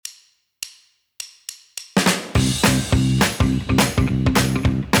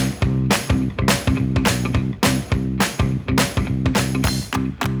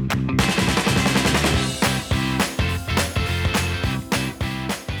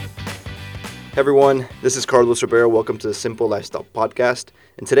Hey everyone, this is Carlos Ribeiro. Welcome to the Simple Lifestyle Podcast.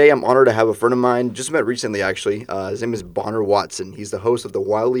 And today I'm honored to have a friend of mine, just met recently actually. His name is Bonner Watson. He's the host of the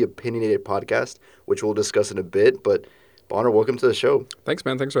Wildly Opinionated Podcast, which we'll discuss in a bit. But Bonner, welcome to the show. Thanks,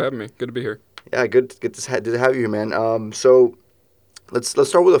 man. Thanks for having me. Good to be here. Yeah, good to have you here, man. So let's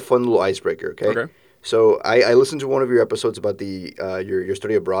start with a fun little icebreaker, okay? Okay. So I listened to one of your episodes about the your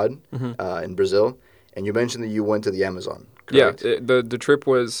study abroad in Brazil, and you mentioned that you went to the Amazon. Correct? Yeah, the trip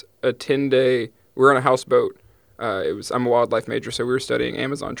was a 10-day. We were on a houseboat. I'm a wildlife major, so we were studying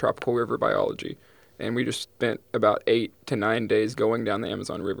Amazon tropical river biology, and we just spent about 8 to 9 days going down the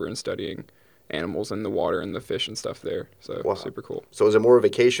Amazon River and studying animals in the water and the fish and stuff there. So Wow. super cool. So is it more a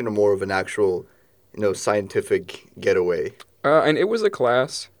vacation or more of an actual, scientific getaway? And it was a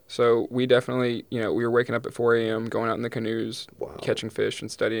class, so we definitely, we were waking up at 4 a.m., going out in the canoes, Wow. catching fish and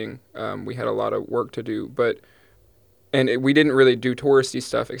studying. We had a lot of work to do, we didn't really do touristy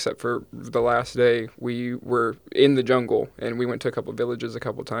stuff except for the last day. We were in the jungle, and we went to a couple villages a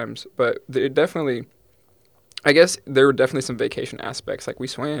couple times. But I guess there were definitely some vacation aspects. Like we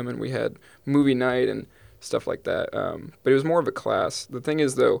swam, and we had movie night and stuff like that. But it was more of a class. The thing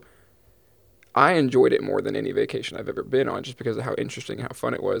is, though, I enjoyed it more than any vacation I've ever been on just because of how interesting and how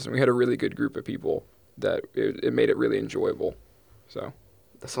fun it was. And we had a really good group of people that it made it really enjoyable. So.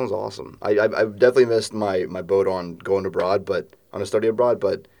 That sounds awesome. I've definitely missed my boat on going abroad, but on a study abroad.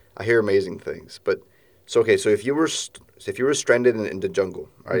 But I hear amazing things. But so if you were stranded in the jungle,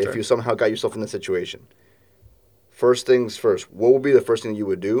 all right, Okay. if you somehow got yourself in that situation, first things first, what would be the first thing you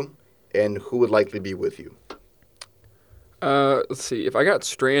would do, and who would likely be with you? Let's see. If I got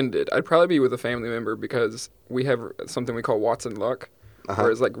stranded, I'd probably be with a family member because we have something we call Watson luck, where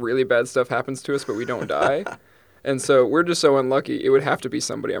it's like really bad stuff happens to us, but we don't die. And so we're just so unlucky. It would have to be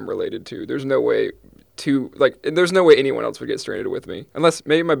somebody I'm related to. There's no way anyone else would get stranded with me. Unless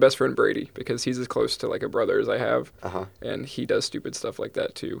maybe my best friend Brady, because he's as close to like a brother as I have. And he does stupid stuff like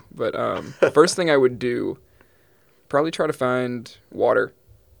that too. But first thing I would do, probably try to find water.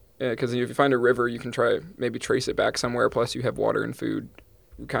 Because if you find a river, you can maybe trace it back somewhere. Plus you have water and food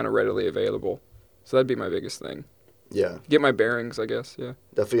kind of readily available. So that'd be my biggest thing. Yeah, Get my bearings, I guess. Yeah.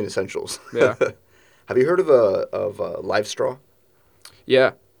 definitely an essentials. Yeah. Have you heard of Live Straw?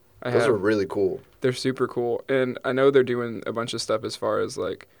 Yeah. I Those have. are really cool. They're super cool. And I know they're doing a bunch of stuff as far as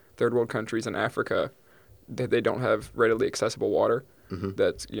like third world countries in Africa that they don't have readily accessible water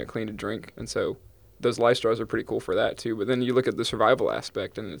that's clean to drink. And so those life straws are pretty cool for that too. But then you look at the survival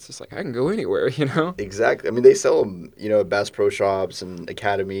aspect and it's just like I can go anywhere, Exactly. I mean, they sell them, at Bass Pro Shops and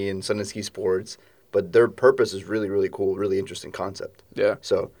Academy and Sun and Ski Sports, but their purpose is really, really cool, really interesting concept. Yeah.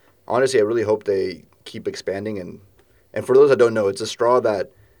 So honestly, I really hope they keep expanding. And for those that don't know, it's a straw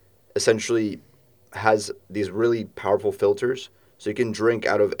that essentially has these really powerful filters, so you can drink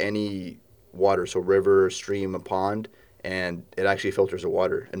out of any water, so river, stream, a pond, and it actually filters the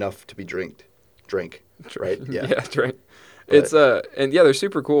water enough to be drink, right? Yeah, that's right. But- It's and yeah, they're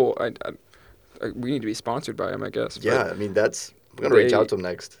super cool. We need to be sponsored by them, I guess. But Yeah, I mean, I'm going to reach out to them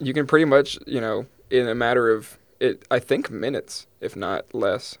next. you can pretty much, in a matter of I think minutes, if not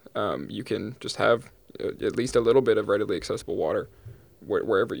less, you can just have at least a little bit of readily accessible water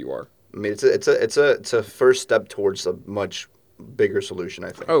wherever you are. I mean, it's a first step towards a much bigger solution, I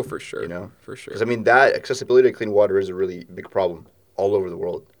think. Oh, for sure. For sure. Because I mean, that accessibility to clean water is a really big problem all over the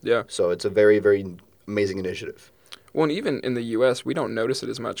world. Yeah. So it's a very, very amazing initiative. Well, and even in the U.S., we don't notice it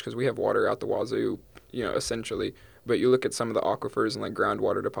as much because we have water out the wazoo, essentially. But you look at some of the aquifers and like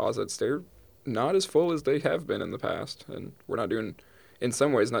groundwater deposits, they're not as full as they have been in the past, and we're in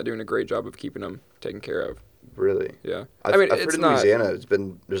some ways, not doing a great job of keeping them taken care of. Really. Yeah. I've heard it's in not. Louisiana,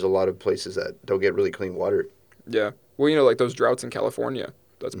 there's a lot of places that don't get really clean water. Yeah. Well, like those droughts in California,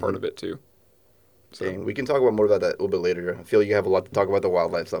 that's part of it too. So. Dang, we can talk about more about that a little bit later. I feel you have a lot to talk about the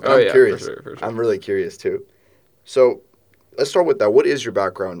wildlife stuff. Oh, I'm yeah, curious. for sure. I'm really curious too. So let's start with that. What is your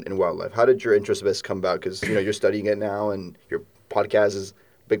background in wildlife? How did your interest in this come about? Because you're studying it now, and your podcast is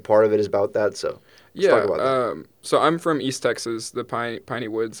a big part of it is about that. So let's talk about that. So I'm from East Texas, the Piney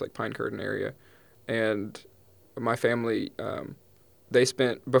Woods, like Pine Curtain area, and my family,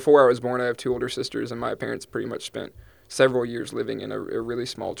 before I was born, I have 2 older sisters, and my parents pretty much spent several years living in a really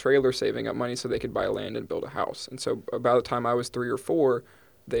small trailer, saving up money so they could buy land and build a house. And so about the time I was 3 or 4,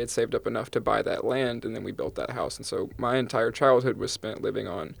 they had saved up enough to buy that land, and then we built that house. And so my entire childhood was spent living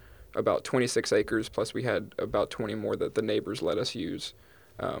on about 26 acres, plus we had about 20 more that the neighbors let us use.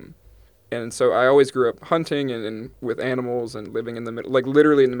 And so I always grew up hunting and with animals and living in the middle, like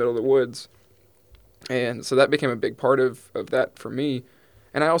literally in the middle of the woods. And so that became a big part of that for me.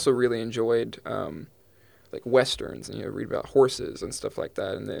 And I also really enjoyed like westerns and read about horses and stuff like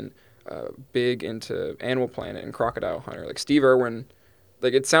that. And then big into Animal Planet and Crocodile Hunter. Like Steve Irwin,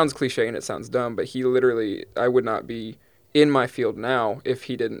 like it sounds cliche and it sounds dumb, but he literally, I would not be in my field now if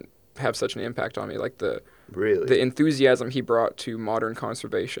he didn't have such an impact on me. Like the Really? enthusiasm he brought to modern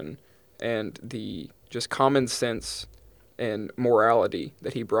conservation and the just common sense and morality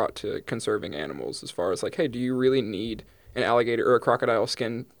that he brought to conserving animals, as far as like, hey, do you really need an alligator or a crocodile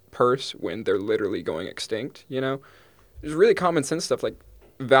skin purse when they're literally going extinct? You know, there's really common sense stuff like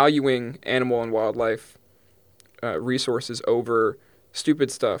valuing animal and wildlife resources over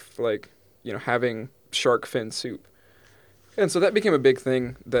stupid stuff like, you know, having shark fin soup. And so that became a big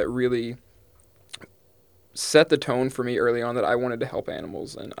thing that really set the tone for me early on, that I wanted to help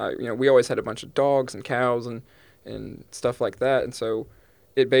animals. And we always had a bunch of dogs and cows and stuff like that. And so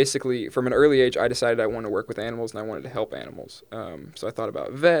it basically, from an early age, I decided I wanted to work with animals and I wanted to help animals. So I thought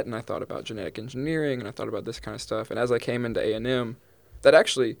about vet, and I thought about genetic engineering, and I thought about this kind of stuff. And as I came into A&M, that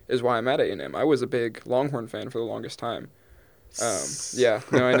actually is why I'm at A&M. I was a big Longhorn fan for the longest time. Yeah,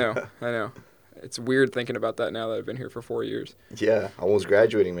 no, I know. It's weird thinking about that now that I've been here for 4 years. Yeah, almost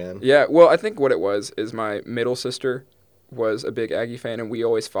graduating, man. Yeah, well, I think what it was is my middle sister was a big Aggie fan, and we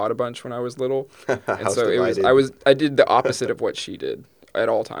always fought a bunch when I was little. And so I did the opposite of what she did at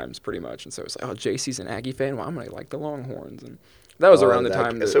all times, pretty much. And so it was like, oh, JC's an Aggie fan. Well, I'm gonna like the Longhorns, and that was around the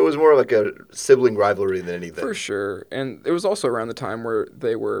time. So it was more like a sibling rivalry than anything. For sure, and it was also around the time where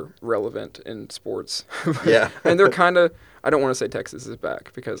they were relevant in sports. Yeah, and they're kind of. I don't want to say Texas is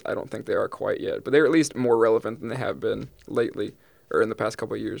back because I don't think they are quite yet, but they're at least more relevant than they have been lately or in the past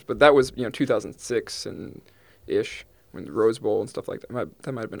couple of years. But that was 2006 and ish when the Rose Bowl and stuff like that.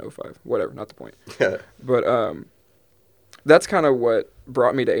 That might have been 05. Whatever, not the point. Yeah. But that's kind of what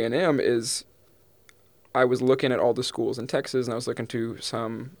brought me to A&M. Is I was looking at all the schools in Texas, and I was looking to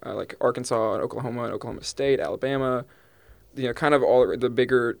some like Arkansas and Oklahoma State, Alabama, kind of all the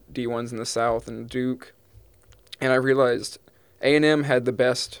bigger D1s in the South, and Duke. And I realized A&M had the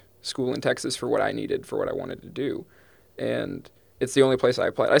best school in Texas for what I needed, for what I wanted to do. And it's the only place I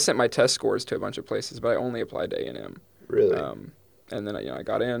applied. I sent my test scores to a bunch of places, but I only applied to A&M. Really? And then I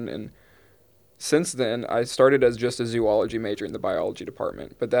got in, and since then I started as just a zoology major in the biology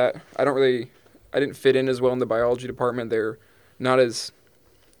department. But I didn't fit in as well in the biology department. They're not as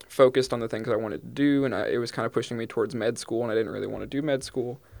focused on the things I wanted to do, and it was kind of pushing me towards med school, and I didn't really want to do med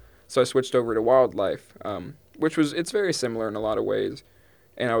school. So I switched over to wildlife, it's very similar in a lot of ways.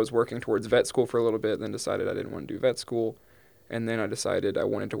 And I was working towards vet school for a little bit, then decided I didn't want to do vet school. And then I decided I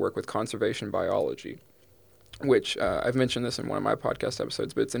wanted to work with conservation biology, which I've mentioned this in one of my podcast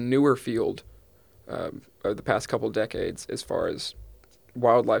episodes, but it's a newer field of the past couple decades as far as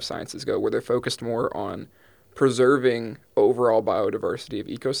wildlife sciences go, where they're focused more on preserving overall biodiversity of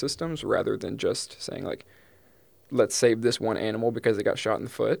ecosystems rather than just saying, like, let's save this one animal because it got shot in the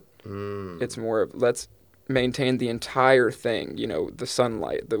foot. It's more of let's maintain the entire thing, the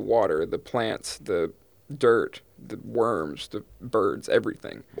sunlight, the water, the plants, the dirt, the worms, the birds,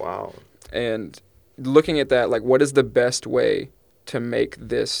 everything. Wow. And looking at that, like, what is the best way to make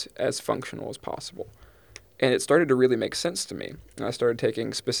this as functional as possible? And it started to really make sense to me. And I started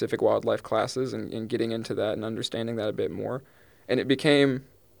taking specific wildlife classes and getting into that and understanding that a bit more. And it became,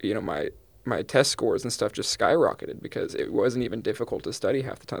 my test scores and stuff just skyrocketed because it wasn't even difficult to study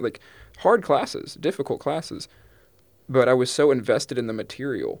half the time. Like, hard classes, difficult classes. But I was so invested in the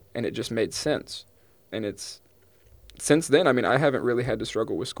material, and it just made sense. And since then, I haven't really had to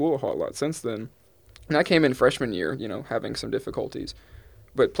struggle with school a whole lot since then. And I came in freshman year, having some difficulties.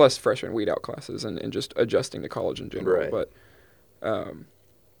 But plus freshman weed-out classes and just adjusting to college in general. Right. But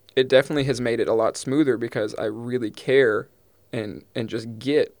it definitely has made it a lot smoother because I really care and just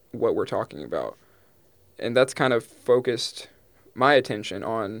get what we're talking about. And that's kind of focused my attention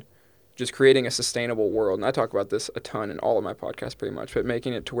on just creating a sustainable world. And I talk about this a ton in all of my podcasts pretty much, but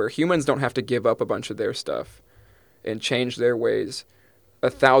making it to where humans don't have to give up a bunch of their stuff and change their ways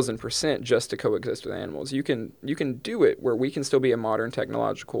 1,000% just to coexist with animals. You can do it where we can still be a modern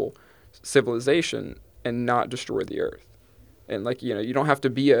technological civilization and not destroy the earth. And you don't have to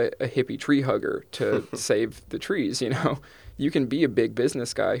be a hippie tree hugger to save the trees, You can be a big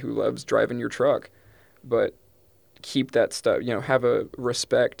business guy who loves driving your truck, but keep that stuff, have a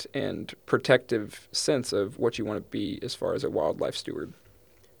respect and protective sense of what you want to be as far as a wildlife steward.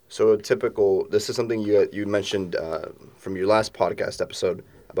 So this is something you mentioned from your last podcast episode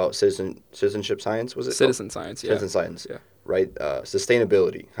about citizenship science, was it? Citizen science, yeah. Citizen science, yeah. Right?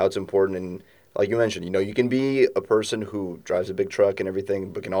 Sustainability, how it's important. And like you mentioned, you can be a person who drives a big truck and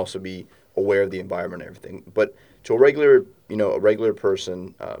everything, but can also be aware of the environment and everything. But to a regular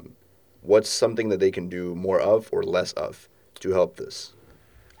person, what's something that they can do more of or less of to help this?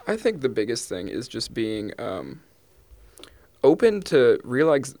 I think the biggest thing is just being open to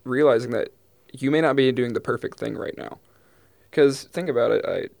realizing that you may not be doing the perfect thing right now. Because think about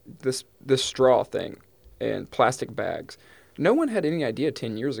it, this straw thing and plastic bags. No one had any idea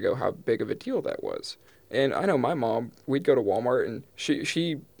 10 years ago how big of a deal that was. And I know my mom, we'd go to Walmart and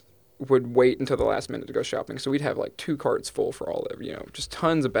she would wait until the last minute to go shopping. So we'd have like 2 carts full for all of, just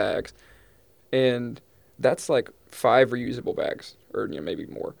tons of bags. And that's like 5 reusable bags or maybe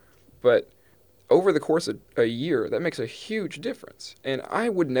more. But over the course of a year, that makes a huge difference. And I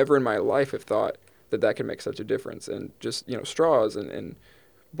would never in my life have thought that that could make such a difference. And just, straws and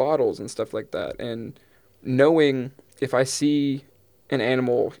bottles and stuff like that. And knowing if I see an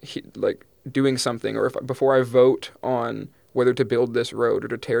animal like doing something, or if before I vote on whether to build this road or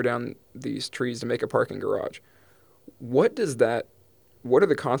to tear down these trees to make a parking garage, what does that, what are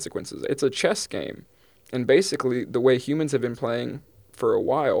the consequences? It's a chess game. And basically, the way humans have been playing for a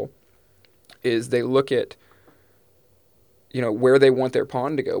while is they look at, where they want their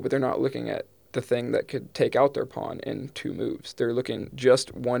pawn to go, but they're not looking at the thing that could take out their pawn in 2 moves. They're looking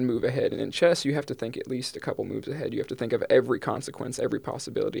just 1 move ahead. And in chess, you have to think at least a couple moves ahead. You have to think of every consequence, every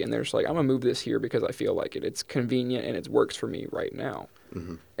possibility. And they're just like, I'm going to move this here because I feel like it. It's convenient and it works for me right now.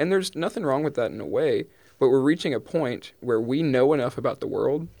 Mm-hmm. And there's nothing wrong with that in a way, but we're reaching a point where we know enough about the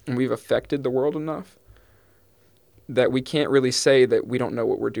world and we've affected the world enough that we can't really say that we don't know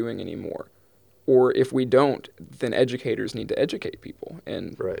what we're doing anymore. Or if we don't, then educators need to educate people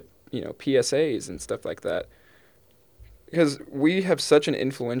and, right. PSAs and stuff like that. Because we have such an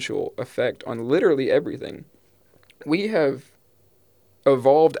influential effect on literally everything. We have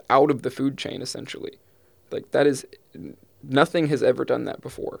evolved out of the food chain, essentially. Like, that is, nothing has ever done that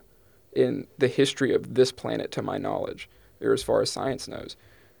before in the history of this planet, to my knowledge, or as far as science knows.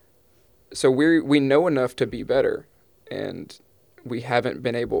 So we know enough to be better, and we haven't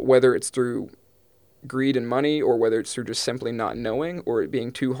been able, whether it's through greed and money, or whether it's through just simply not knowing, or it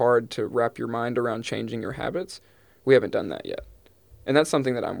being too hard to wrap your mind around changing your habits, we haven't done that yet. And that's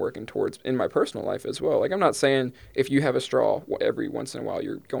something that I'm working towards in my personal life as well. Like, I'm not saying if you have a straw every once in a while,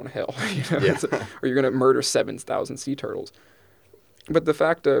 you're going to hell, Yeah. or you're going to murder 7,000 sea turtles. But the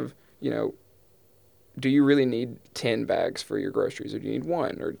fact of, do you really need 10 bags for your groceries, or do you need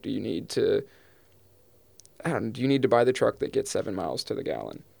 1, or do you need to, do you need to buy the truck that gets 7 miles to the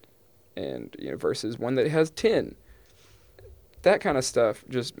gallon? And versus one that has 10. That kind of stuff,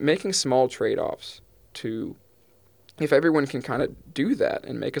 just making small trade-offs to, if everyone can kind of do that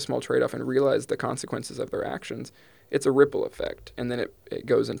and make a small trade-off and realize the consequences of their actions, it's a ripple effect. And then it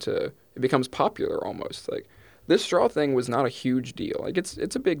goes into, it becomes popular almost. Like, this straw thing was not a huge deal. Like,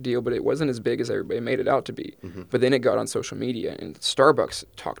 it's a big deal, but it wasn't as big as everybody made it out to be. Mm-hmm. But then it got on social media, and Starbucks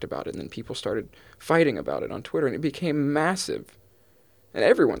talked about it, and then people started fighting about it on Twitter, and it became massive. And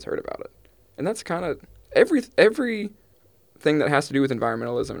everyone's heard about it. And that's kind of everything that has to do with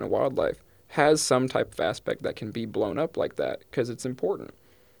environmentalism and wildlife has some type of aspect that can be blown up like that because it's important.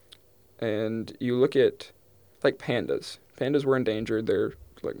 And you look at, like, pandas. Pandas were endangered. They're,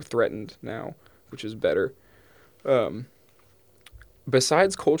 like, threatened now, which is better.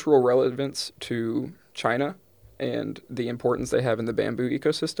 Besides cultural relevance to China and the importance they have in the bamboo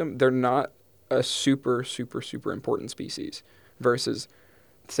ecosystem, they're not a super, super, super important species versus,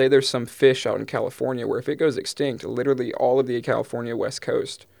 say there's some fish out in California where if it goes extinct, literally all of the California West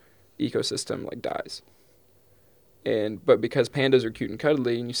Coast ecosystem, like, dies. But because pandas are cute and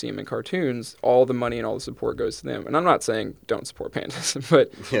cuddly and you see them in cartoons, all the money and all the support goes to them. And I'm not saying don't support pandas,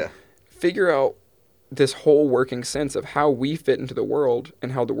 but yeah. Figure out this whole working sense of how we fit into the world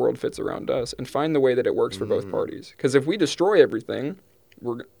and how the world fits around us, and find the way that it works for both parties. Because if we destroy everything,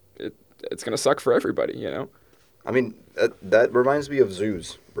 it's going to suck for everybody, I mean, that reminds me of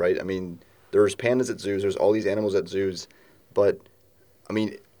zoos, right? I mean, there's pandas at zoos, there's all these animals at zoos, but, I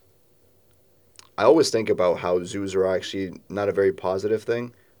mean, I always think about how zoos are actually not a very positive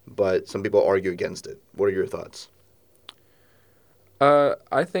thing, but some people argue against it. What are your thoughts?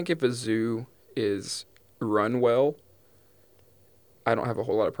 I think if a zoo is run well, I don't have a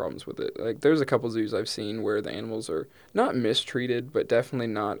whole lot of problems with it. Like, there's a couple zoos I've seen where the animals are not mistreated, but definitely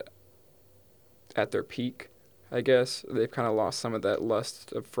not at their peak, I guess. They've kind of lost some of that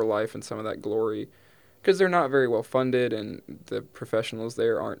lust for life and some of that glory because they're not very well funded and the professionals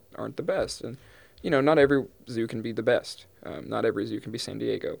there aren't the best. And, not every zoo can be the best. Not every zoo can be San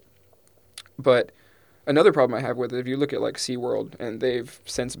Diego. But another problem I have with it, if you look at, like, SeaWorld, and they've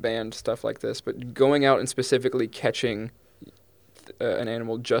since banned stuff like this, but going out and specifically catching an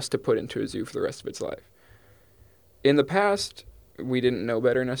animal just to put into a zoo for the rest of its life. In the past, we didn't know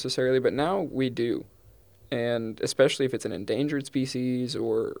better necessarily, but now we do. And especially if it's an endangered species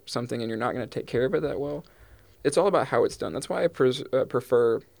or something and you're not going to take care of it that well, it's all about how it's done. That's why I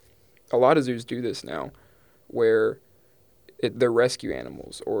prefer, a lot of zoos do this now, where they're rescue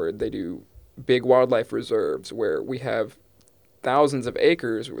animals, or they do big wildlife reserves where we have thousands of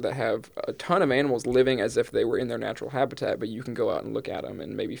acres that have a ton of animals living as if they were in their natural habitat, but you can go out and look at them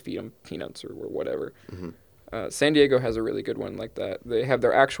and maybe feed them peanuts or whatever. Mm-hmm. San Diego has a really good one like that. They have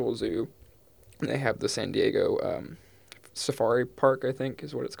their actual zoo, and they have the San Diego Safari Park, I think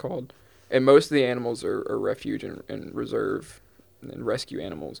is what it's called. And most of the animals are refuge and reserve and rescue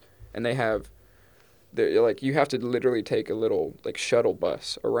animals. And they have, like, you have to literally take a little, like, shuttle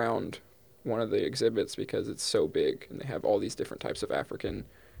bus around one of the exhibits because it's so big, and they have all these different types of African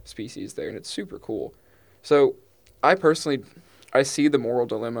species there, and it's super cool. So I personally, I see the moral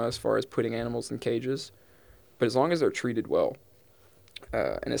dilemma as far as putting animals in cages, but as long as they're treated well,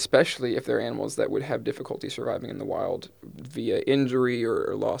 and especially if they're animals that would have difficulty surviving in the wild via injury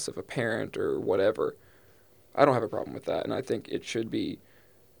or loss of a parent or whatever, I don't have a problem with that, and I think it should be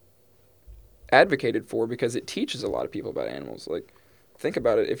advocated for because it teaches a lot of people about animals. Like, think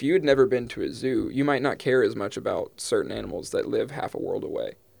about it. If you had never been to a zoo, you might not care as much about certain animals that live half a world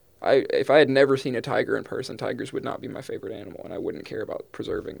away. If I had never seen a tiger in person, tigers would not be my favorite animal, and I wouldn't care about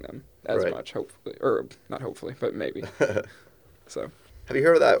preserving them as much, hopefully. Or, not hopefully, but maybe. So. Have you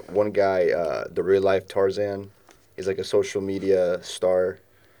heard of that one guy, the real life Tarzan? He's like a social media star.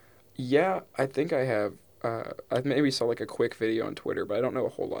 Yeah, I think I have. I maybe saw like a quick video on Twitter, but I don't know a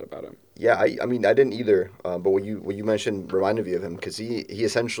whole lot about him. Yeah, I mean, I didn't either. But what you mentioned reminded me of him because he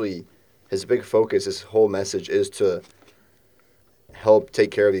essentially, his big focus, his whole message is to help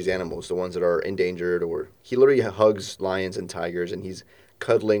take care of these animals, the ones that are endangered, or he literally hugs lions and tigers, and he's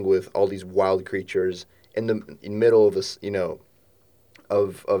cuddling with all these wild creatures in the middle of this,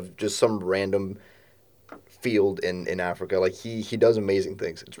 of just some random field in Africa. Like he does amazing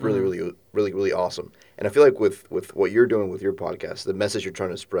things. It's really, really, really, really awesome. And I feel like with what you're doing with your podcast, the message you're trying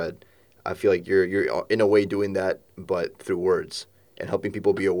to spread, I feel like you're in a way doing that, but through words and helping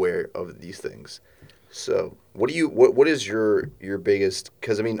people be aware of these things. So what is your biggest,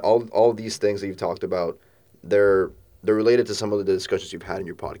 because I mean all these things that you've talked about, they're related to some of the discussions you've had in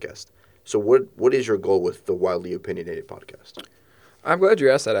your podcast. So what is your goal with the Wildly Opinionated podcast? I'm glad you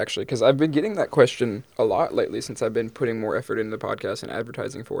asked that, actually, because I've been getting that question a lot lately since I've been putting more effort into the podcast and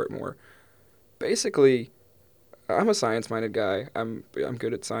advertising for it more. Basically, I'm a science-minded guy. I'm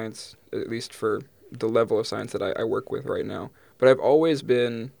good at science, at least for the level of science that I work with right now. But I've always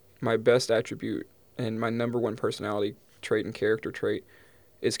been, my best attribute and my number one personality trait and character trait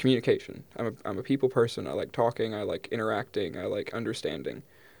is communication. I'm a people person. I like talking. I like interacting. I like understanding.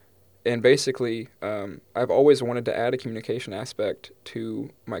 And basically, I've always wanted to add a communication aspect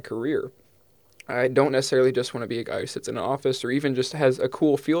to my career. I don't necessarily just want to be a guy who sits in an office or even just has a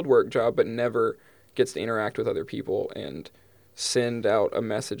cool fieldwork job but never gets to interact with other people and send out a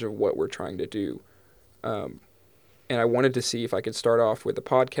message of what we're trying to do. And I wanted to see if I could start off with a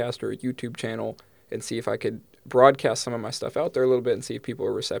podcast or a YouTube channel and see if I could broadcast some of my stuff out there a little bit and see if people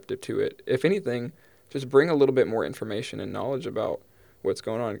are receptive to it. If anything, just bring a little bit more information and knowledge about what's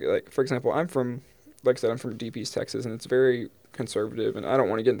going on. Like, for example, I'm from Deep East, Texas, and it's very conservative, and I don't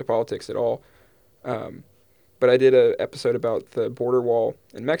want to get into politics at all. But I did an episode about the border wall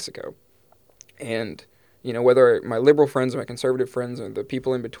in Mexico. And, whether my liberal friends or my conservative friends or the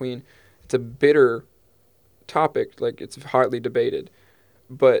people in between, it's a bitter topic, like it's hotly debated.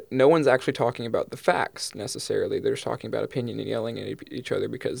 But no one's actually talking about the facts necessarily. They're just talking about opinion and yelling at each other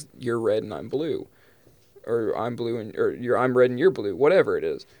because you're red and I'm blue. Or I'm blue or I'm red and you're blue, whatever it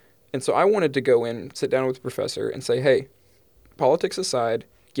is. And so I wanted to go in, sit down with the professor and say, hey, politics aside,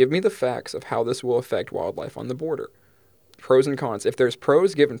 give me the facts of how this will affect wildlife on the border. Pros and cons. If there's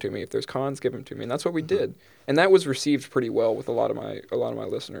pros, give them to me. If there's cons, give them to me. And that's what we did. And that was received pretty well with a lot of my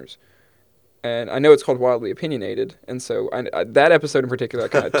listeners. And I know it's called Wildly Opinionated. And so that episode in particular, I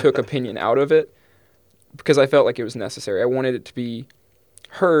kind of took opinion out of it because I felt like it was necessary. I wanted it to be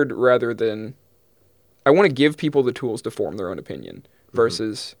heard rather than... I want to give people the tools to form their own opinion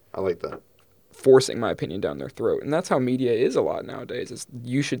versus I like that. Forcing my opinion down their throat. And that's how media is a lot nowadays. Is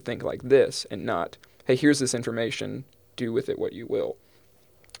you should think like this and not, hey, here's this information, do with it what you will.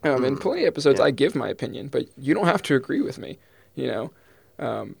 In plenty of episodes, I give my opinion, but you don't have to agree with me,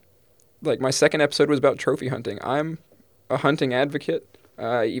 Like my second episode was about trophy hunting. I'm a hunting advocate.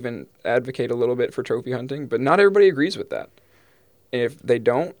 I even advocate a little bit for trophy hunting, but not everybody agrees with that. And if they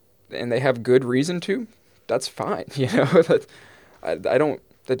don't, and they have good reason to, that's fine. That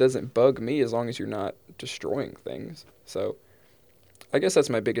doesn't bug me as long as you're not destroying things. So I guess that's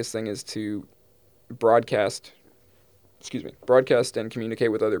my biggest thing, is to broadcast broadcast and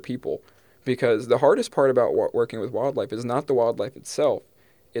communicate with other people. Because the hardest part about working with wildlife is not the wildlife itself,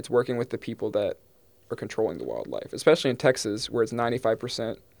 it's working with the people that are controlling the wildlife, especially in Texas where it's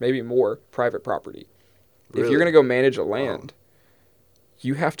 95%, maybe more, private property. Really? If you're going to go manage a Wow. land,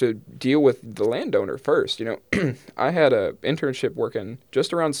 you have to deal with the landowner first. You know, I had a internship working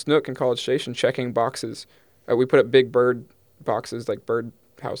just around Snook and College Station, checking boxes. We put up big bird boxes, like bird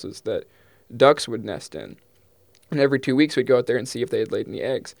houses that ducks would nest in. And every 2 weeks we'd go out there and see if they had laid any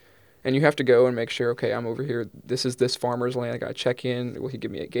eggs. And you have to go and make sure, okay, I'm over here. This is this farmer's land. I got to check in. Will he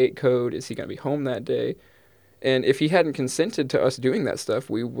give me a gate code? Is he going to be home that day? And if he hadn't consented to us doing that stuff,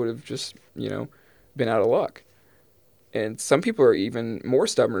 we would have just, been out of luck. And some people are even more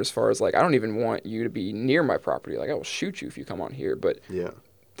stubborn as far as like, I don't even want you to be near my property. Like, I will shoot you if you come on here. But Yeah.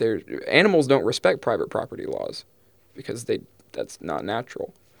 animals don't respect private property laws because that's not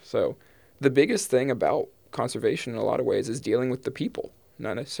natural. So the biggest thing about conservation in a lot of ways is dealing with the people,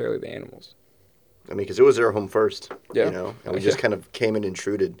 not necessarily the animals. I mean, because it was their home first, Yeah. and we just kind of came and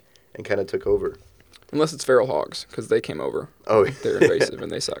intruded and kind of took over. Unless it's feral hogs, because they came over. Oh, They're invasive and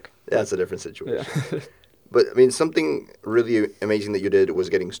they suck. That's a different situation. Yeah. But I mean, something really amazing that you did was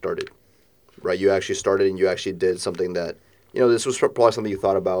getting started, right? You actually started and you actually did something that, this was probably something you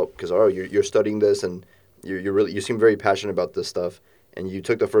thought about because you're studying this and you seem very passionate about this stuff, and you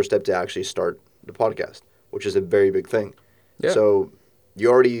took the first step to actually start the podcast, which is a very big thing. Yeah. So you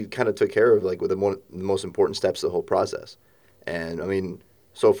already kind of took care of like with the most important steps of the whole process, and I mean,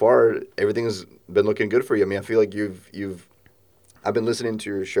 so far everything's been looking good for you. I mean, I feel like I've been listening to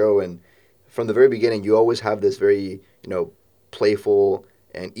your show, and from the very beginning, you always have this very, playful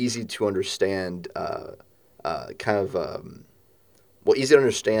and easy to understand easy to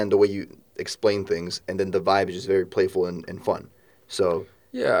understand the way you explain things, and then the vibe is just very playful and fun. So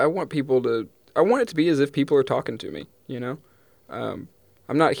Yeah, I want it to be as if people are talking to me,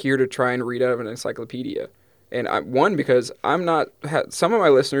 I'm not here to try and read out of an encyclopedia. And because some of my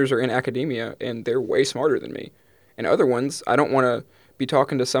listeners are in academia and they're way smarter than me. And other ones, I don't want to be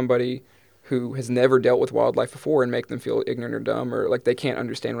talking to somebody who has never dealt with wildlife before and make them feel ignorant or dumb or like they can't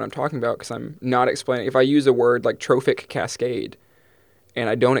understand what I'm talking about because I'm not explaining. If I use a word like trophic cascade and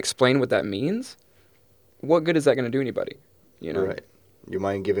I don't explain what that means, what good is that going to do anybody? Right. You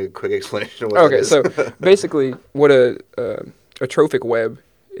mind giving a quick explanation of what that is? Okay, so basically what a trophic web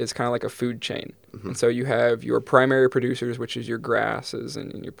is kind of like a food chain. Mm-hmm. And so you have your primary producers, which is your grasses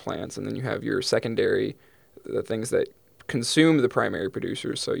and your plants, and then you have your secondary, the things that consume the primary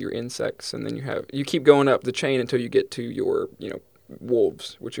producers, so your insects, and then you keep going up the chain until you get to your,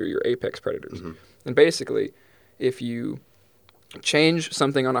 wolves, which are your apex predators. Mm-hmm. And basically, if you change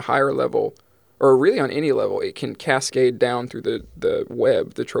something on a higher level, or really on any level, it can cascade down through the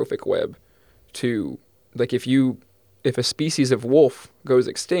web, the trophic web, to, like if a species of wolf goes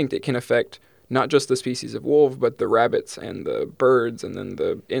extinct, it can affect not just the species of wolf, but the rabbits and the birds, and then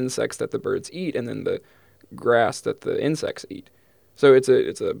the insects that the birds eat, and then the grass that the insects eat. So it's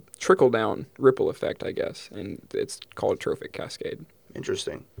a trickle-down ripple effect, I guess, and it's called trophic cascade.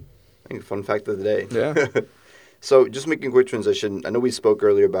 Interesting. I think fun fact of the day. Yeah. So just making a quick transition, I know we spoke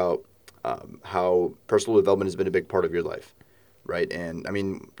earlier about how personal development has been a big part of your life, right? And I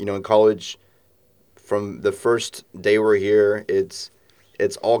mean, in college, from the first day we're here, it's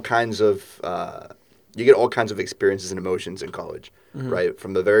all kinds of you get all kinds of experiences and emotions in college, Mm-hmm. right?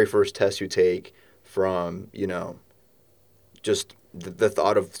 From the very first test you take, from just the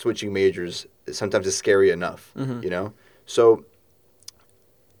thought of switching majors sometimes is scary enough, Mm-hmm. So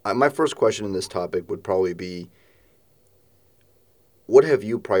my first question in this topic would probably be, what have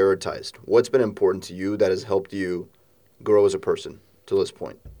you prioritized? What's been important to you that has helped you grow as a person to this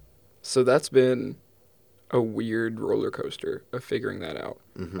point? So that's been a weird roller coaster of figuring that out.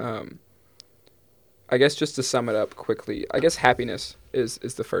 Mm-hmm. I guess just to sum it up quickly, I guess happiness is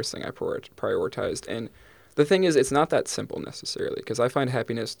the first thing I prioritized. And the thing is, it's not that simple necessarily, because I find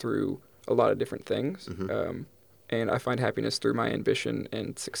happiness through a lot of different things. Mm-hmm. And I find happiness through my ambition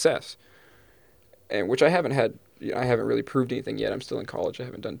and success, and which I haven't had. I haven't really proved anything yet. I'm still in college. I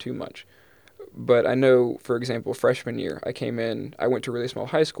haven't done too much. But I know, for example, freshman year, I went to a really small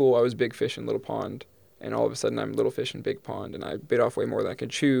high school. I was big fish in little pond, and all of a sudden I'm little fish in big pond, and I bit off way more than I could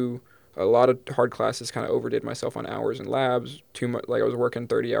chew. A lot of hard classes, kind of overdid myself on hours in labs. Too much, like I was working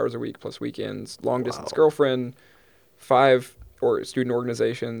 30 hours a week plus weekends. Long distance girlfriend, 5 or student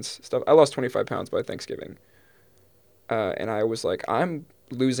organizations stuff. I lost 25 pounds by Thanksgiving, and I was like, I'm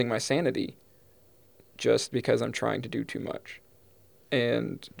losing my sanity just because I'm trying to do too much.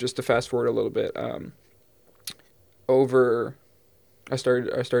 And just to fast forward a little bit, I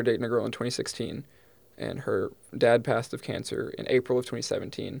started dating a girl in 2016. and her dad passed of cancer in April of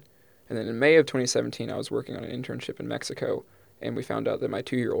 2017. And then in May of 2017, I was working on an internship in Mexico, and we found out that my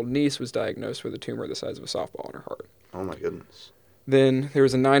 2-year-old niece was diagnosed with a tumor the size of a softball in her heart. Oh my goodness. Then there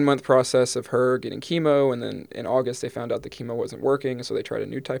was a 9-month process of her getting chemo, and then in August they found out the chemo wasn't working, so they tried a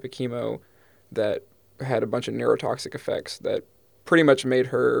new type of chemo that had a bunch of neurotoxic effects that pretty much made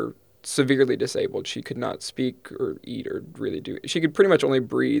her severely disabled. She could not speak or eat or really do. She could pretty much only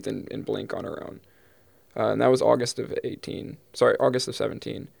breathe and blink on her own. And that was August of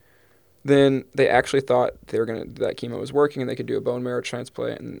 17. Then they actually thought that chemo was working and they could do a bone marrow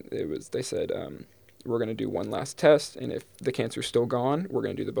transplant, and they said we're gonna do one last test, and if the cancer's still gone, we're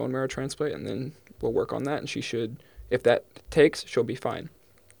gonna do the bone marrow transplant, and then we'll work on that, and she should, if that takes, she'll be fine.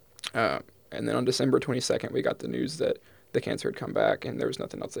 And then on December 22nd, we got the news that the cancer had come back and there was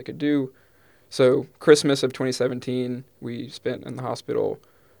nothing else they could do. So Christmas of 2017, we spent in the hospital.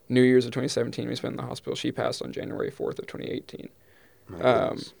 New Year's of 2017, we spent in the hospital. She passed on January 4th of 2018.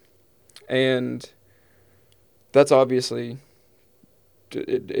 And that's obviously,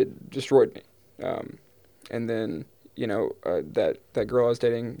 it destroyed me. And then, that girl I was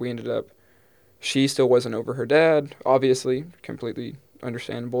dating, we ended up, she still wasn't over her dad, obviously, completely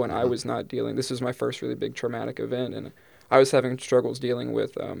understandable, and I was not dealing. This was my first really big traumatic event, and I was having struggles dealing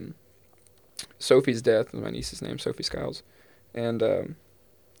with Sophie's death. My niece's name, Sophie Skiles, and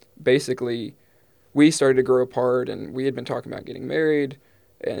basically, we started to grow apart, and we had been talking about getting married,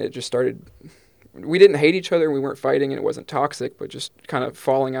 and it just started. We didn't hate each other, and we weren't fighting, and it wasn't toxic, but just kind of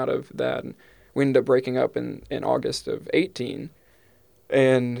falling out of that, and we ended up breaking up in August of 18,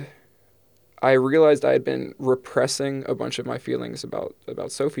 and I realized I had been repressing a bunch of my feelings about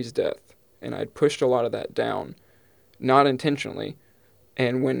Sophie's death, and I'd pushed a lot of that down, not intentionally.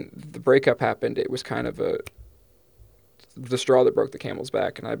 And when the breakup happened, it was kind of the straw that broke the camel's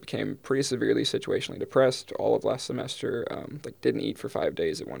back, and I became pretty severely situationally depressed all of last semester. Didn't eat for 5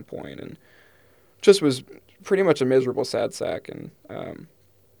 days at one point, and just was pretty much a miserable sad sack. And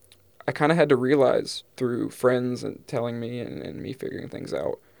I kind of had to realize through friends and telling me and me figuring things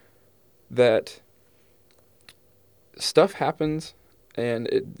out that stuff happens, and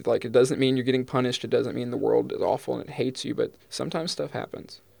it doesn't mean you're getting punished. It doesn't mean the world is awful and it hates you, but sometimes stuff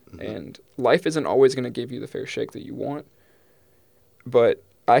happens. Mm-hmm. And life isn't always going to give you the fair shake that you want. But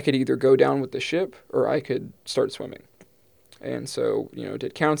I could either go down with the ship or I could start swimming. And so,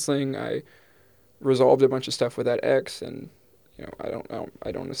 did counseling. I resolved a bunch of stuff with that ex, and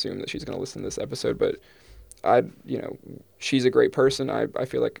I don't assume that she's going to listen to this episode, but she's a great person. I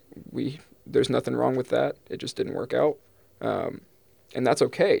feel like there's nothing wrong with that. It just didn't work out. And that's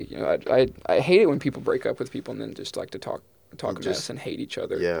okay. I hate it when people break up with people and then just like to talk mess and hate each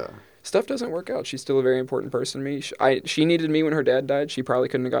other. Yeah. Stuff doesn't work out. She's still a very important person to me. She needed me when her dad died. She probably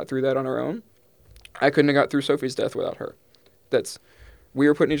couldn't have got through that on her own. I couldn't have got through Sophie's death without her. We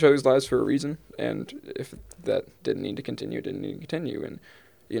were put in each other's lives for a reason, and if that didn't need to continue, it didn't need to continue. And,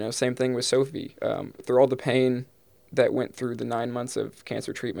 same thing with Sophie. Through all the pain that went through the 9 months of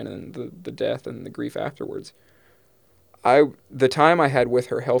cancer treatment and the death and the grief afterwards, the time I had with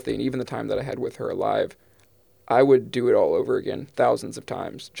her healthy, and even the time that I had with her alive, I would do it all over again, thousands of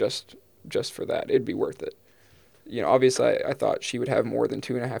times, just for that. It'd be worth it. Obviously, I thought she would have more than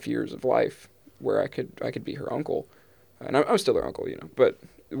 2.5 years of life where I could be her uncle, and I'm still her uncle, but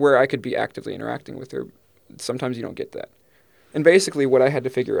where I could be actively interacting with her. Sometimes you don't get that. And basically, what I had to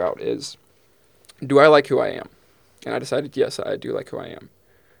figure out is, do I like who I am? And I decided, yes, I do like who I am.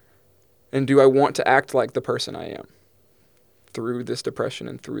 And do I want to act like the person I am through this depression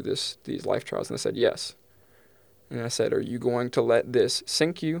and through these life trials? And I said, yes. And I said, are you going to let this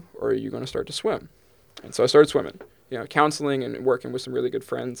sink you, or are you going to start to swim? And so I started swimming, counseling and working with some really good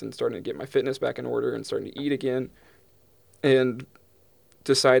friends and starting to get my fitness back in order and starting to eat again and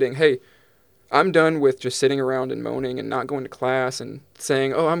deciding, hey, I'm done with just sitting around and moaning and not going to class and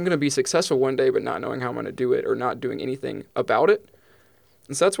saying, oh, I'm going to be successful one day, but not knowing how I'm going to do it or not doing anything about it.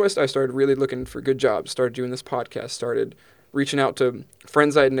 And so that's why I started really looking for good jobs, started doing this podcast, started reaching out to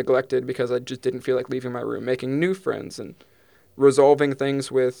friends I had neglected because I just didn't feel like leaving my room, making new friends and resolving things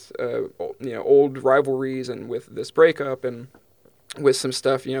with, old rivalries and with this breakup and with some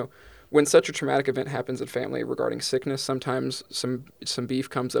stuff, when such a traumatic event happens in family regarding sickness, sometimes some beef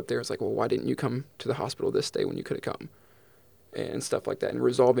comes up there. It's like, well, why didn't you come to the hospital this day when you could have come? And stuff like that, and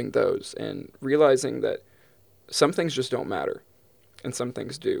resolving those and realizing that some things just don't matter and some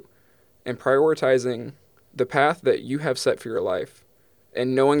things do. And prioritizing the path that you have set for your life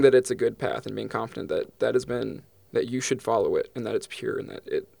and knowing that it's a good path and being confident that you should follow it and that it's pure and that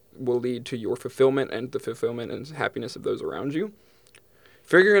it will lead to your fulfillment and the fulfillment and happiness of those around you.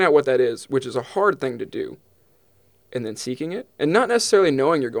 figuring out what that is, which is a hard thing to do, and then seeking it, and not necessarily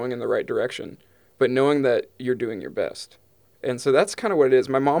knowing you're going in the right direction, but knowing that you're doing your best. And so that's kind of what it is.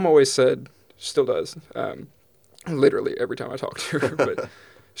 My mom always said, still does, literally every time I talk to her, but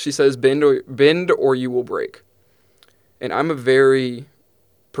she says, bend or you will break. And I'm a very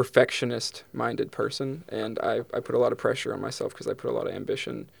perfectionist-minded person, and I put a lot of pressure on myself because I put a lot of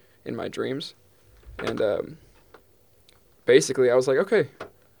ambition in my dreams. And basically, I was like, okay,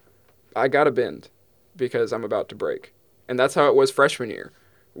 I got to bend because I'm about to break. And that's how it was freshman year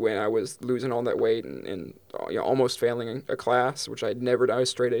when I was losing all that weight and almost failing a class, which I'd never done. I was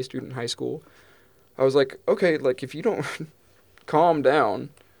a straight A student in high school. I was like, okay, like if you don't calm down,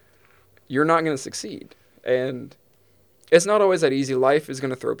 you're not going to succeed. And it's not always that easy. Life is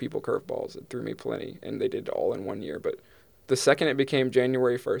going to throw people curveballs. It threw me plenty, and they did all in 1 year. But the second it became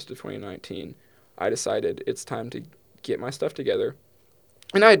January 1st of 2019, I decided it's time to get my stuff together.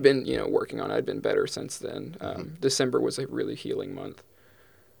 And I had been, working on it. I'd been better since then. December was a really healing month.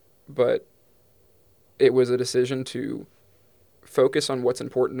 But it was a decision to focus on what's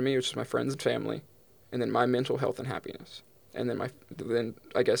important to me, which is my friends and family, and then my mental health and happiness, and then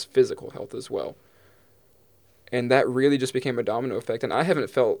I guess physical health as well. And that really just became a domino effect. And I haven't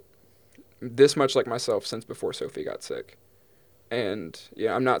felt this much like myself since before Sophie got sick. And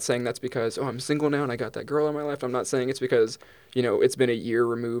I'm not saying that's because, I'm single now and I got that girl in my life. I'm not saying it's because, it's been a year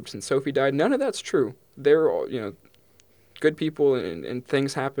removed since Sophie died. None of that's true. They're all, good people and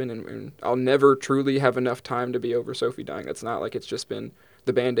things happen. And I'll never truly have enough time to be over Sophie dying. That's not like it's just been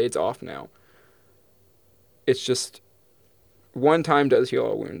the Band-Aid's off now. It's just one time does heal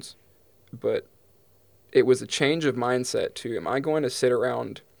all wounds. But it was a change of mindset to, am I going to sit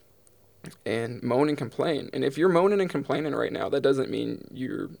around and moan and complain? And if you're moaning and complaining right now, that doesn't mean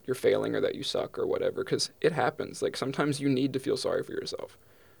you're failing or that you suck or whatever, because it happens. Like sometimes you need to feel sorry for yourself.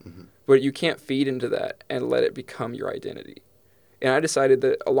 Mm-hmm. But you can't feed into that and let it become your identity. And I decided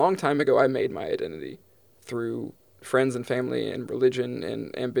that a long time ago I made my identity through friends and family and religion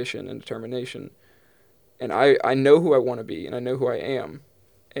and ambition and determination. And I know who I want to be and I know who I am.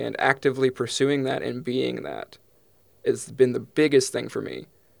 And actively pursuing that and being that has been the biggest thing for me.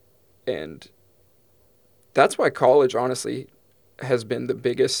 And that's why college, honestly, has been the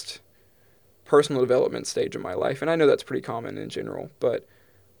biggest personal development stage of my life. And I know that's pretty common in general, but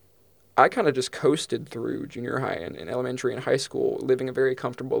I kind of just coasted through junior high and elementary and high school, living a very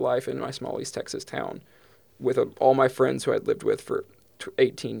comfortable life in my small East Texas town with all my friends who I'd lived with for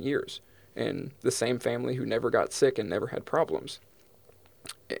 18 years and the same family who never got sick and never had problems.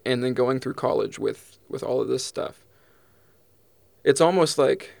 And then going through college with all of this stuff. It's almost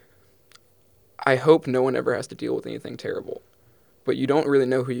like I hope no one ever has to deal with anything terrible. But you don't really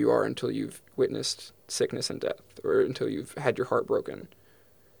know who you are until you've witnessed sickness and death or until you've had your heart broken.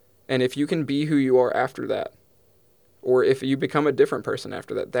 And if you can be who you are after that, or if you become a different person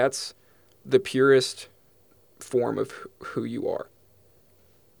after that, that's the purest form of who you are.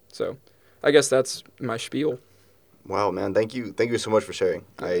 So I guess that's my spiel. Wow, man! Thank you so much for sharing.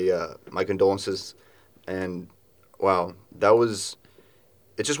 My condolences, and wow, it's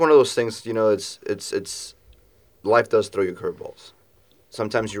just one of those things. It's life does throw you curveballs.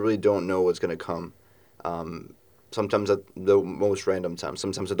 Sometimes you really don't know what's gonna come. Sometimes at the most random times.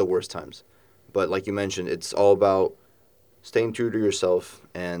 Sometimes at the worst times. But like you mentioned, it's all about staying true to yourself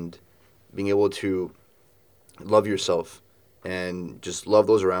and being able to love yourself and just love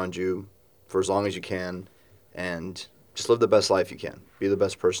those around you for as long as you can. And just live the best life you can. Be the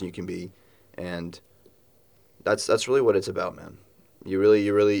best person you can be, and that's really what it's about, man. You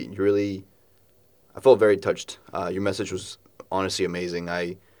really. I felt very touched. Your message was honestly amazing.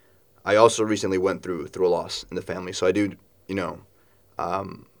 I also recently went through a loss in the family, so I do.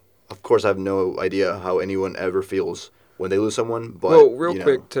 Of course, I have no idea how anyone ever feels when they lose someone. But well, real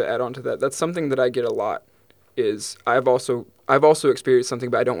quick to add on to that, that's something that I get a lot. Is I've also experienced something,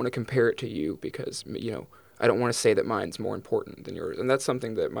 but I don't want to compare it to you because I don't want to say that mine's more important than yours. And that's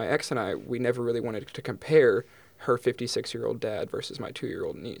something that my ex and I, we never really wanted to compare her 56-year-old dad versus my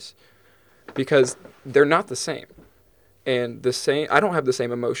 2-year-old niece. Because they're not the same. And I don't have the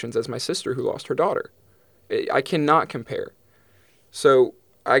same emotions as my sister who lost her daughter. I cannot compare. So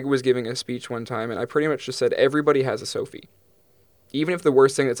I was giving a speech one time, and I pretty much just said, everybody has a Sophie. Even if the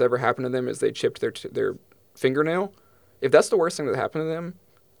worst thing that's ever happened to them is they chipped their fingernail, if that's the worst thing that happened to them,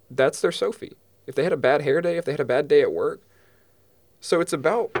 that's their Sophie. If they had a bad hair day, if they had a bad day at work. So it's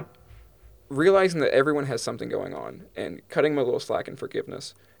about realizing that everyone has something going on and cutting them a little slack in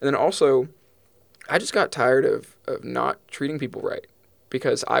forgiveness. And then also, I just got tired of not treating people right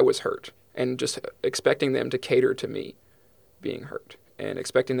because I was hurt and just expecting them to cater to me being hurt. and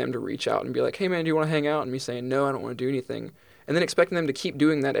expecting them to reach out and be like, hey man, do you want to hang out? And me saying, no, I don't want to do anything. And then expecting them to keep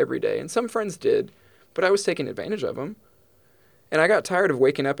doing that every day. And some friends did, but I was taking advantage of them. And I got tired of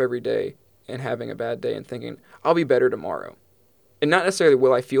waking up every day and having a bad day and thinking, I'll be better tomorrow. And not necessarily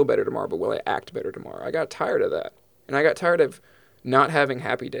will I feel better tomorrow, but will I act better tomorrow? I got tired of that. And I got tired of not having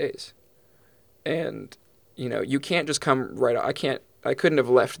happy days. And, you know, you can't just come right out. I couldn't have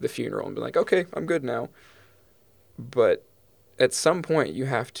left the funeral and been like, okay, I'm good now. But at some point, you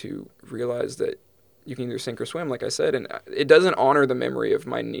have to realize that you can either sink or swim, like I said. And it doesn't honor the memory of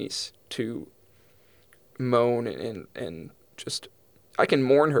my niece to moan and just, I can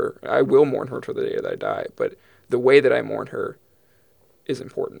mourn her. I will mourn her till the day that I die. But the way that I mourn her is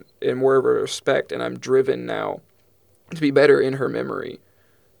important and more of a respect. And I'm driven now to be better in her memory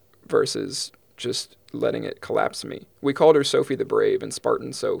versus just letting it collapse me. We called her Sophie the Brave and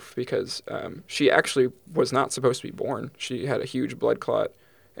Spartan Soph because she actually was not supposed to be born. She had a huge blood clot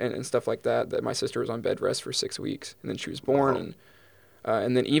and stuff like that my sister was on bed rest for 6 weeks, and then she was born. Wow.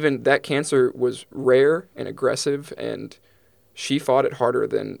 And then even that cancer was rare and aggressive, and she fought it harder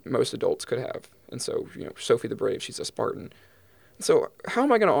than most adults could have. And so, you know, Sophie the Brave, she's a Spartan. So how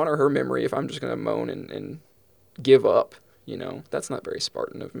am I going to honor her memory if I'm just going to moan and give up? You know, that's not very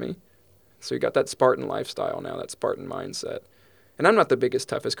Spartan of me. So you got that Spartan lifestyle now, that Spartan mindset. And I'm not the biggest,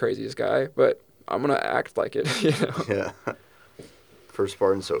 toughest, craziest guy, but I'm going to act like it, you know? Yeah. For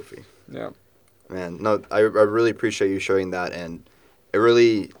Spartan Sophie. Yeah. Man, no, I really appreciate you sharing that. And it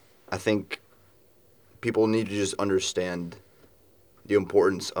really, I think people need to just understand the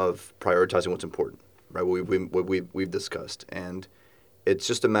importance of prioritizing what's important, right? What we've discussed. And it's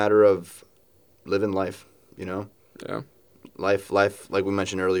just a matter of living life, you know? Yeah. Life, like we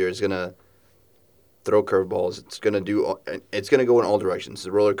mentioned earlier, is going to throw curveballs. It's going to go in all directions. It's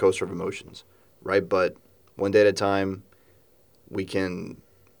a roller coaster of emotions, right? But one day at a time, we can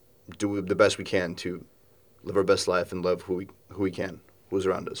do the best we can to live our best life and love who we can, who's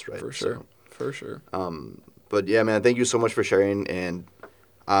around us, right? For sure. For sure. But yeah, man, thank you so much for sharing. And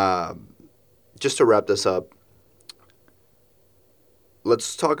just to wrap this up,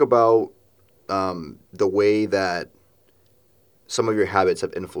 let's talk about the way that some of your habits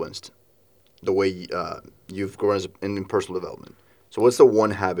have influenced the way you've grown in personal development. So what's the one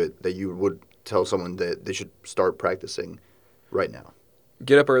habit that you would tell someone that they should start practicing right now?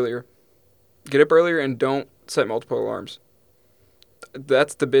 Get up earlier. Get up earlier and don't set multiple alarms.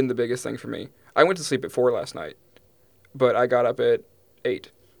 That's been the biggest thing for me. I went to sleep at 4 last night, but I got up at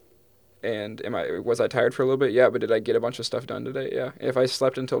 8. And was I tired for a little bit? Yeah, but did I get a bunch of stuff done today? Yeah. If I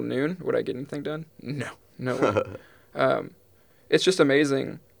slept until noon, would I get anything done? No way. It's just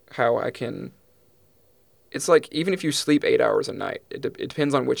amazing how I can. It's like even if you sleep 8 hours a night, it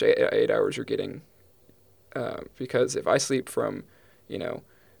depends on which 8 hours you're getting. Because if I sleep from,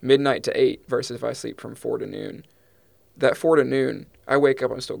 midnight to 8 versus if I sleep from 4 to noon, that 4 to noon, I wake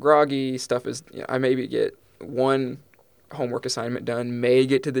up, I'm still groggy. Stuff is, I maybe get one homework assignment done, may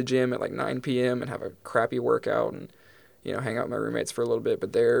get to the gym at like 9 p.m. and have a crappy workout and, hang out with my roommates for a little bit.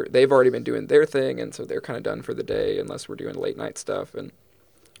 But they've already been doing their thing, and so they're kind of done for the day unless we're doing late night stuff. And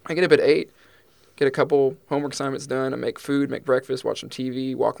I get up at 8, get a couple homework assignments done, I make food, make breakfast, watch some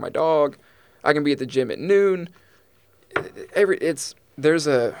TV, walk my dog. I can be at the gym at noon.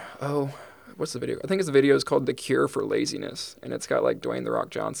 What's the video? I think the video is called The Cure for Laziness, and it's got like Dwayne The Rock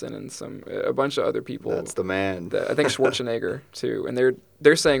Johnson and a bunch of other people. That's the man. I think Schwarzenegger too, and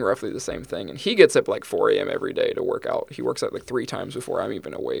they're saying roughly the same thing. And he gets up like 4 a.m. every day to work out. He works out like 3 times before I'm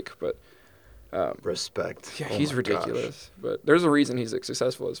even awake. But respect. Yeah, he's ridiculous. Gosh. But there's a reason he's as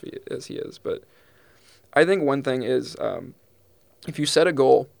successful as he is. But I think one thing is, if you set a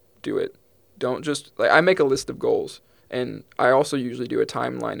goal, do it. Don't just I make a list of goals. And I also usually do a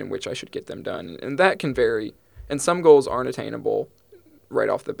timeline in which I should get them done. And that can vary. And some goals aren't attainable right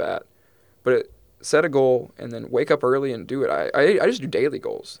off the bat. But set a goal and then wake up early and do it. I just do daily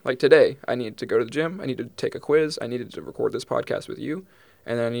goals. Like today, I need to go to the gym. I need to take a quiz. I needed to record this podcast with you.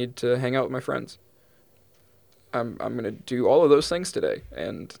 And then I need to hang out with my friends. I'm going to do all of those things today.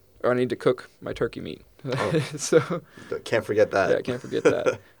 And I need to cook my turkey meat. Oh. So can't forget that. Yeah, I can't forget that.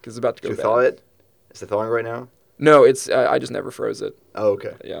 Because it's about to go bad. Did you thaw it? Is it thawing right now? No, it's I just never froze it. Oh,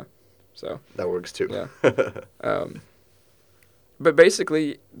 okay. Yeah, so that works too. Yeah. But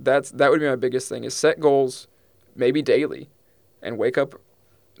basically, that would be my biggest thing: is set goals, maybe daily, and wake up.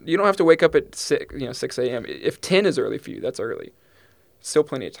 You don't have to wake up at 6 a.m. If 10 is early for you, that's early. Still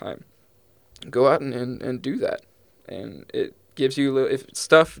plenty of time. Go out and do that, and it gives you if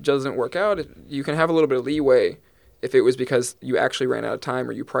stuff doesn't work out, you can have a little bit of leeway. If it was because you actually ran out of time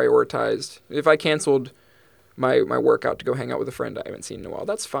or you prioritized. If I canceled my workout to go hang out with a friend I haven't seen in a while.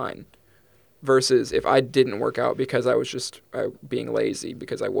 That's fine. Versus if I didn't work out because I was just being lazy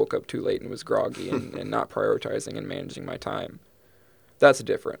because I woke up too late and was groggy and not prioritizing and managing my time. That's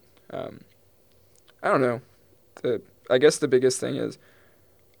different. I don't know. I guess the biggest thing is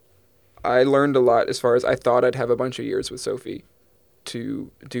I learned a lot as far as I thought I'd have a bunch of years with Sophie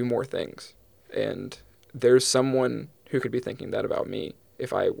to do more things. And there's someone who could be thinking that about me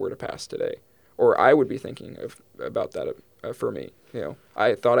if I were to pass today. Or I would be thinking about that for me.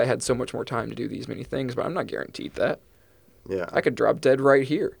 I thought I had so much more time to do these many things, but I'm not guaranteed that. Yeah. I could drop dead right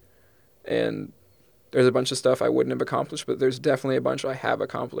here. And there's a bunch of stuff I wouldn't have accomplished, but there's definitely a bunch I have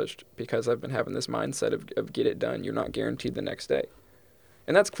accomplished because I've been having this mindset of get it done. You're not guaranteed the next day.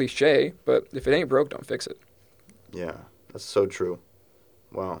 And that's cliche, but if it ain't broke, don't fix it. Yeah, that's so true.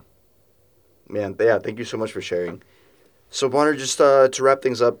 Wow. Man, yeah, thank you so much for sharing. So, Bonner, just to wrap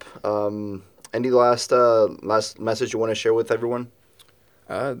things up, any last message you want to share with everyone?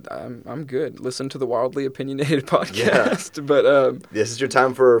 I'm good. Listen to the Wildly Opinionated podcast. Yeah. But this is your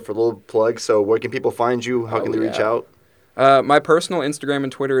time for a little plug. So, where can people find you? How can they reach out? My personal Instagram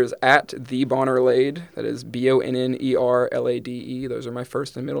and Twitter is @TheBonnerLade. That is BONNERLADE. Those are my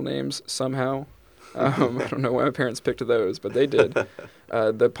first and middle names somehow. I don't know why my parents picked those, but they did.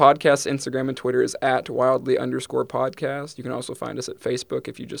 The podcast Instagram and Twitter is @Wildly_podcast. You can also find us at Facebook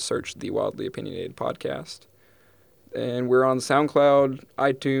if you just search The Wildly Opinionated Podcast. And we're on SoundCloud,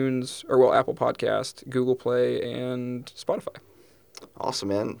 iTunes, Apple Podcast, Google Play, and Spotify. Awesome,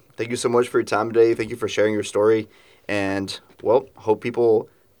 man. Thank you so much for your time today. Thank you for sharing your story. And, well, hope people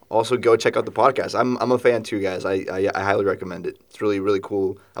also go check out the podcast. I'm a fan too, guys. I highly recommend it. It's really, really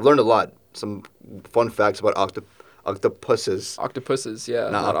cool. I've learned a lot. Some fun facts about octopuses. Octopuses, yeah.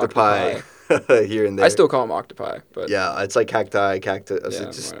 Not octopi. Here and there. I still call them octopi. But yeah, it's like cacti, cactus. Yeah,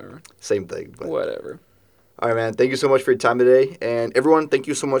 It's just whatever. Same thing. But. Whatever. All right, man. Thank you so much for your time today. And everyone, thank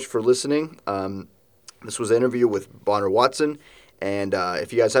you so much for listening. This was an interview with Bonner Watson. And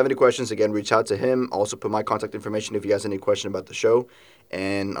if you guys have any questions, again, reach out to him. I'll also put my contact information if you guys have any question about the show.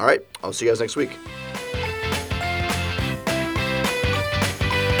 And all right, I'll see you guys next week.